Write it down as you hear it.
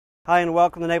Hi and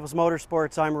welcome to Naples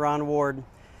Motorsports. I'm Ron Ward.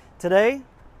 Today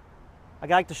I'd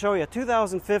like to show you a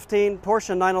 2015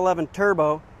 Porsche 911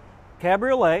 Turbo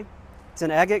Cabriolet. It's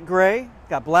in agate gray,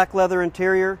 got black leather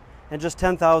interior, and just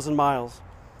 10,000 miles.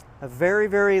 A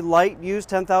very light used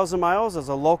 10,000 miles as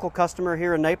a local customer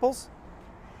here in Naples.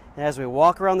 And as we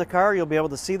walk around the car, you'll be able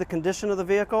to see the condition of the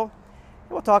vehicle, and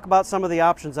we'll talk about some of the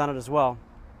options on it as well.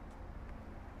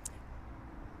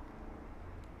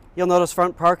 You'll notice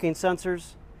front parking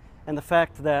sensors, and the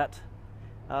fact that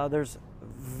there's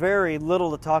very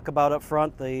little to talk about up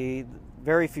front, the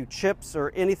very few chips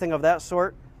or anything of that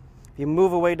sort. If you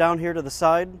move away down here to the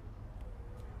side,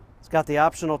 it's got the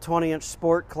optional 20-inch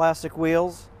Sport Classic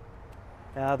wheels.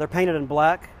 They're painted in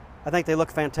black. I think they look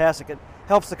fantastic. It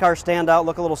helps the car stand out,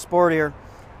 look a little sportier.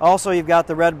 Also, you've got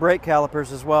the red brake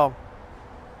calipers as well.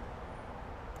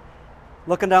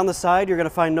 Looking down the side, you're going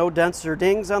to find no dents or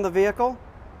dings on the vehicle.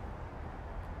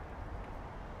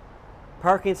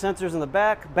 Parking sensors in the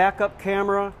back, backup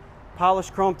camera,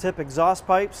 polished chrome tip exhaust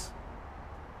pipes.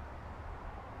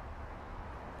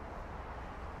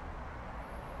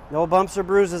 No bumps or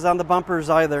bruises on the bumpers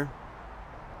either.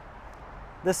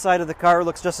 This side of the car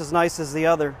looks just as nice as the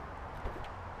other.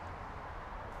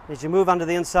 As you move onto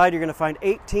the inside, you're going to find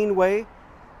 18-way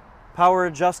power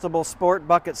adjustable sport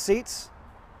bucket seats.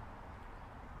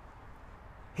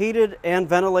 Heated and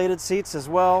ventilated seats as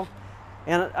well.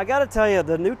 And I got to tell you,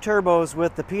 the new turbos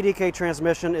with the PDK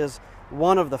transmission is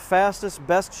one of the fastest,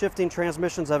 best shifting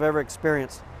transmissions I've ever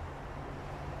experienced.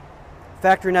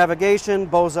 Factory navigation,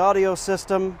 Bose audio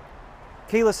system,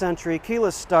 keyless entry,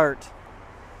 keyless start.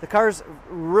 The car's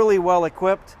really well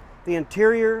equipped. The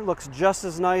interior looks just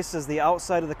as nice as the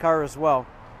outside of the car as well.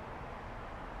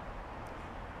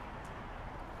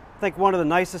 I think one of the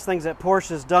nicest things that Porsche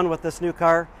has done with this new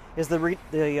car is the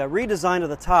redesign of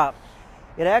the top.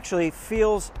 It actually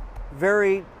feels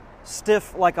very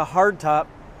stiff, like a hardtop,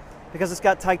 because it's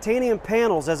got titanium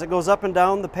panels. As it goes up and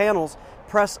down, the panels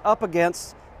press up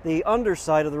against the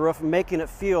underside of the roof, making it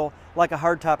feel like a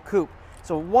hardtop coupe.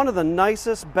 So one of the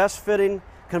nicest, best fitting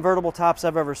convertible tops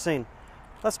I've ever seen.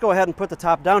 Let's go ahead and put the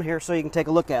top down here so you can take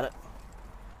a look at it.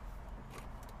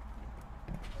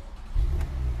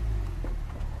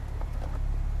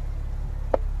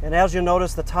 And as you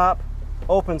notice, the top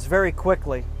opens very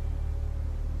quickly.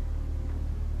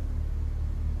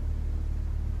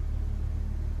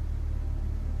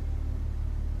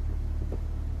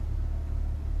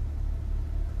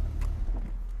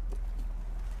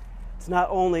 It's not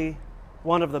only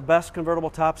one of the best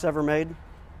convertible tops ever made,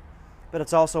 but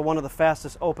it's also one of the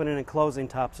fastest opening and closing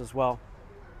tops as well.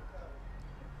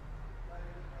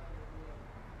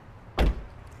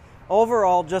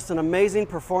 Overall, just an amazing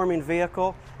performing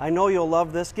vehicle. I know you'll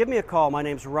love this. Give me a call. My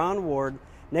name's Ron Ward,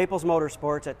 Naples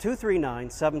Motorsports at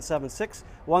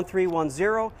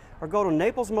 239-776-1310, or go to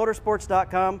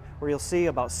naplesmotorsports.com where you'll see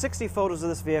about 60 photos of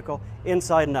this vehicle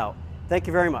inside and out. Thank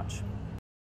you very much.